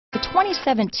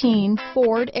2017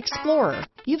 Ford Explorer.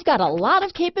 You've got a lot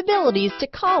of capabilities to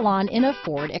call on in a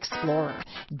Ford Explorer.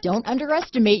 Don't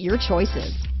underestimate your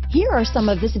choices. Here are some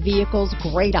of this vehicle's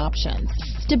great options: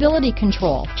 stability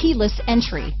control, keyless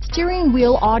entry, steering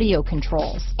wheel audio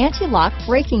controls, anti-lock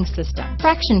braking system,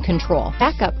 traction control,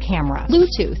 backup camera,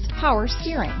 Bluetooth, power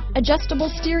steering, adjustable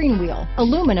steering wheel,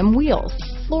 aluminum wheels,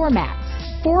 floor mats,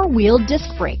 four-wheel disc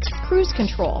brakes, cruise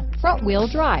control, front-wheel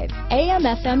drive,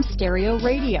 AM/FM stereo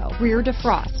radio, rear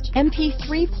defrost,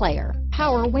 MP3 player,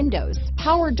 power windows,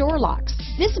 power door locks.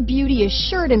 This beauty is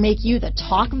sure to make you the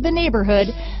talk of the neighborhood,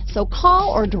 so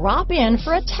call or drop in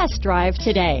for a test drive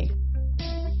today.